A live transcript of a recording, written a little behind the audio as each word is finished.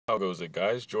How goes it,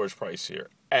 guys? George Price here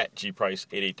at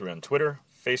gprice883 on Twitter,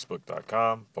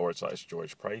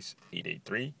 facebook.com/George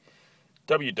Price883,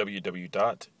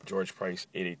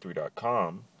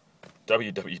 www.georgeprice883.com,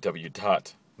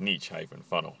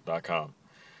 www.niche-funnel.com.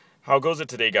 How goes it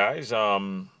today, guys?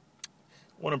 Want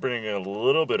to bring a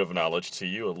little bit of knowledge to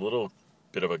you, a little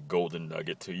bit of a golden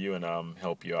nugget to you, and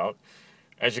help you out.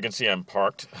 As you can see, I'm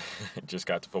parked. Just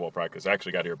got to football practice. I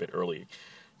actually got here a bit early,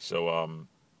 so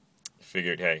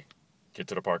figured, hey, get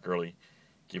to the park early,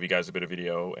 give you guys a bit of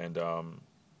video, and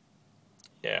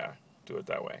yeah, do it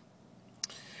that way.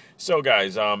 So,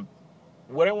 guys,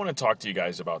 what I want to talk to you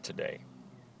guys about today.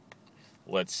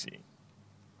 Let's see.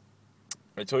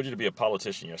 I told you to be a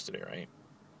politician yesterday, right?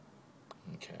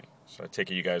 Okay, so I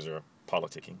take it you guys are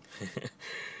politicking.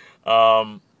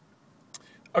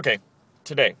 Okay,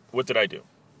 today, what did I do?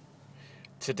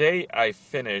 Today, I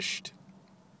finished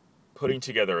putting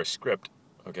together a script,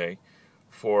 okay,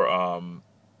 for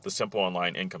the Simple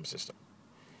Online Income System.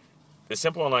 The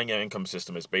Simple Online Income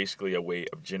System is basically a way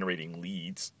of generating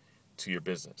leads to your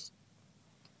business.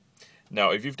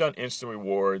 Now, if you've done instant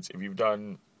rewards, if you've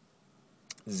done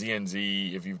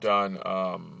ZNZ, if you've done,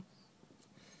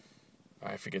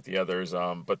 I forget the others,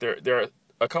 but there are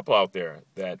a couple out there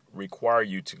that require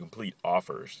you to complete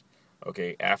offers,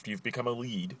 okay, after you've become a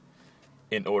lead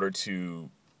in order to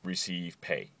receive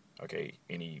pay, okay,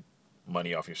 any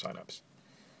money off your signups.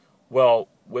 Well,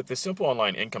 with the Simple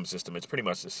Online Income System, it's pretty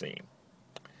much the same.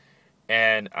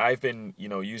 And I've been,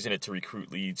 using it to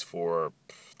recruit leads for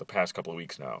the past couple of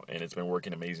weeks now, and it's been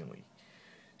working amazingly.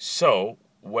 So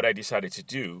what I decided to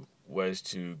do was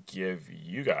to give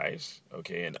you guys,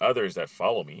 okay, and others that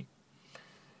follow me,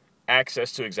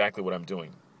 access to exactly what I'm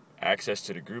doing, access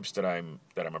to the groups that I'm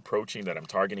approaching, that I'm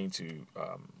targeting to,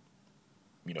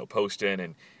 post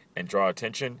in and draw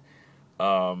attention,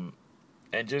 and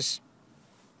just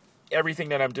everything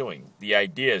that I'm doing, the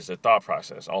ideas, the thought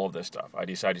process, all of this stuff. I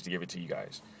decided to give it to you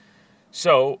guys.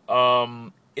 So,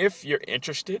 if you're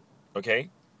interested, okay,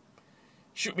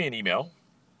 shoot me an email.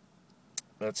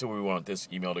 That's who we want this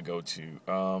email to go to.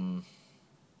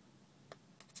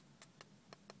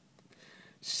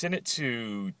 Send it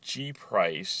to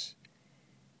gprice887.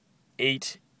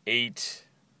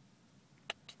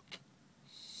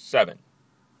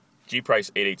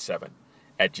 gprice887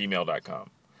 at gmail.com.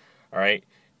 All right?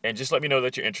 And just let me know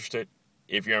that you're interested.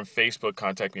 If you're on Facebook,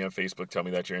 contact me on Facebook. Tell me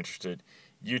that you're interested.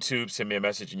 YouTube, send me a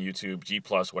message in YouTube. G+,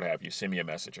 what have you. Send me a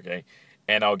message, okay?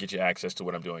 And I'll get you access to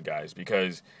what I'm doing, guys,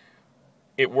 because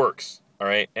it works, all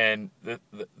right? And the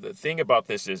thing about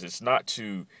this is it's not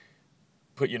to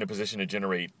put you in a position to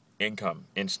generate income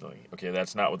instantly, okay?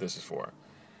 That's not what this is for.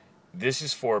 This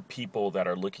is for people that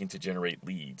are looking to generate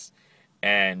leads.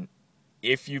 And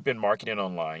if you've been marketing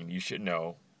online, you should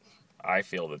know, I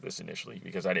failed at this initially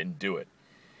because I didn't do it.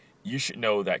 You should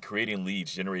know that creating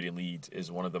leads, generating leads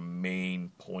is one of the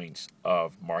main points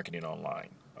of marketing online,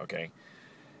 okay?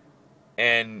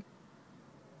 And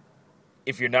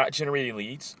if you're not generating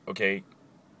leads, okay,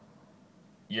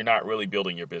 you're not really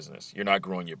building your business. You're not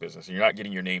growing your business. You're not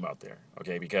getting your name out there,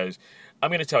 okay? Because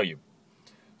I'm going to tell you.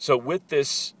 So with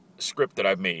this script that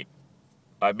I've made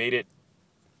it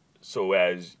so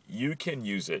as you can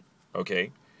use it,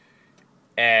 okay,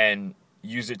 and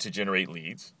use it to generate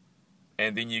leads.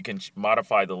 And then you can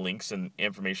modify the links and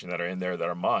information that are in there that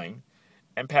are mine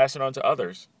and pass it on to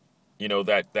others,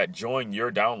 that join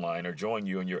your downline or join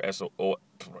you in your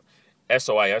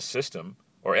SOIS system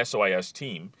or SOIS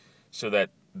team so that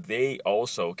they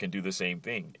also can do the same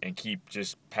thing and keep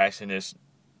just passing this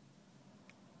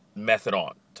method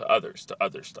on to others,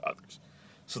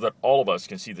 so that all of us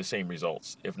can see the same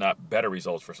results, if not better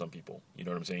results for some people. You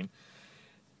know what I'm saying?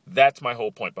 That's my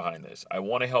whole point behind this. I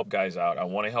want to help guys out. I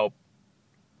want to help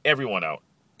everyone out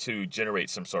to generate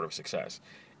some sort of success.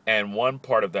 And one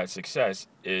part of that success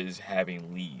is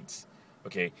having leads.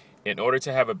 Okay? In order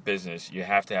to have a business, you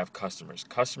have to have customers.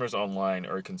 Customers online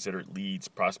are considered leads,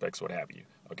 prospects, what have you.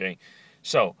 Okay?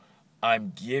 So,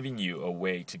 I'm giving you a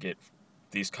way to get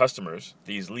these customers,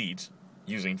 these leads,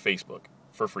 using Facebook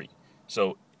for free.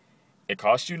 So, it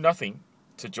costs you nothing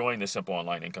to join the Simple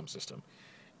Online Income System.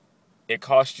 It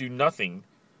costs you nothing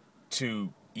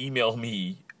to email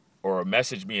me or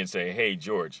message me and say, hey,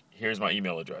 George, here's my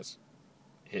email address.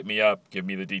 Hit me up. Give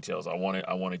me the details. I want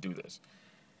to do this.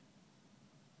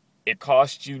 It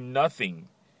costs you nothing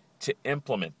to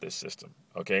implement this system,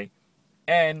 okay,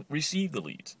 and receive the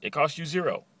leads. It costs you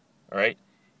zero, all right?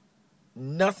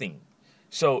 Nothing.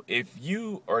 So if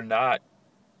you are not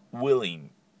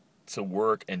willing to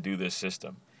work and do this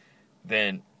system,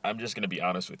 then I'm just going to be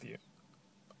honest with you.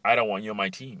 I don't want you on my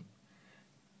team.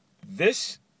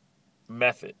 This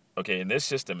method, okay, in this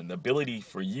system, and the ability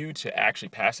for you to actually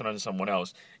pass it on to someone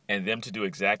else and them to do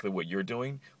exactly what you're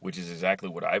doing, which is exactly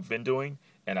what I've been doing,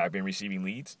 and I've been receiving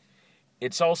leads,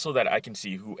 it's also that I can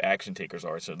see who action takers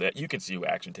are, so that you can see who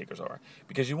action takers are,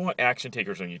 because you want action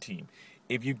takers on your team.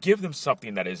 If you give them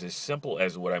something that is as simple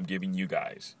as what I'm giving you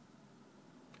guys,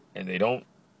 and they don't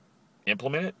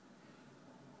implement it,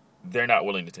 they're not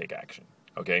willing to take action,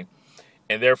 okay?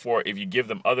 And therefore, if you give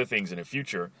them other things in the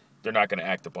future, they're not going to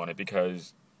act upon it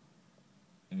because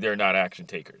they're not action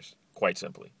takers, quite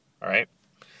simply, all right?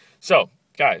 So,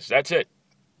 guys, that's it.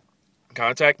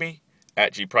 Contact me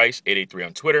at gprice883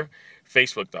 on Twitter,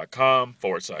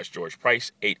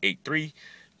 facebook.com/GeorgePrice883,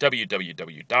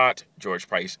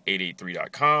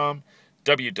 www.georgeprice883.com,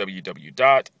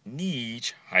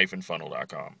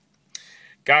 www.niche-funnel.com.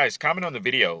 Guys, comment on the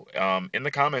video. In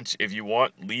the comments, if you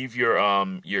want, leave your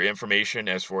information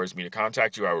as far as me to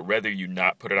contact you. I would rather you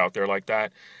not put it out there like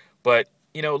that. But,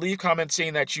 leave comments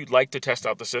saying that you'd like to test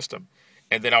out the system.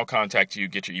 And then I'll contact you,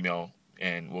 get your email,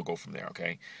 and we'll go from there,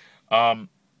 okay?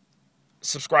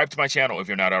 Subscribe to my channel if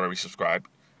you're not already subscribed.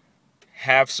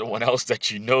 Have someone else that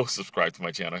you know subscribe to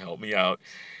my channel. Help me out.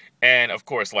 And, of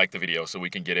course, like the video so we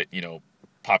can get it,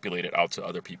 populate it out to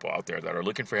other people out there that are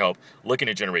looking for help, looking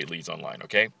to generate leads online,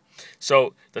 okay?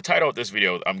 So the title of this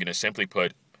video, I'm going to simply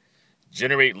put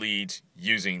generate leads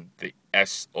using the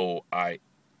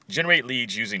generate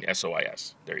leads using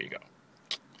SOIS. There you go.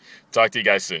 Talk to you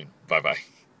guys soon.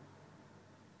 Bye-bye.